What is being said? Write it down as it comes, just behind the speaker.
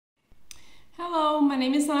Hello, my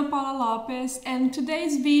name is Ana Paula Lopez, and in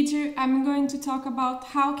today's video I'm going to talk about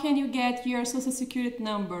how can you get your social security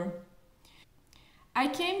number. I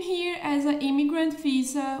came here as an immigrant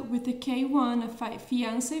visa with a K1, a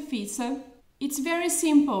fiancé visa. It's very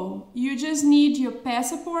simple. You just need your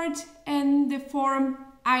passport and the form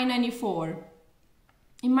I-94.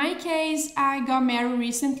 In my case, I got married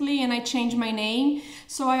recently and I changed my name,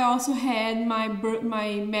 so I also had my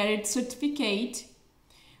marriage certificate,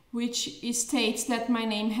 which states that my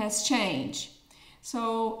name has changed.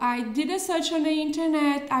 So I did a search on the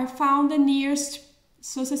internet, I found the nearest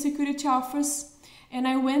Social Security office and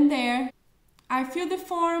I went there. I filled the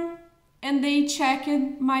form and they checked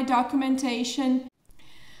my documentation.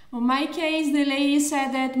 In my case, the lady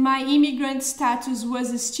said that my immigrant status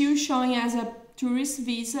was still showing as a tourist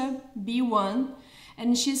visa, B1,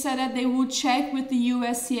 and she said that they would check with the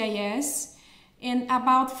USCIS. In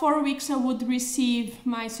about 4 weeks I would receive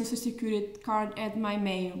my Social Security card at my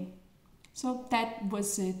mail. So that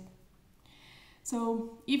was it.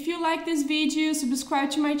 So if you like this video, subscribe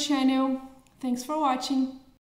to my channel. Thanks for watching.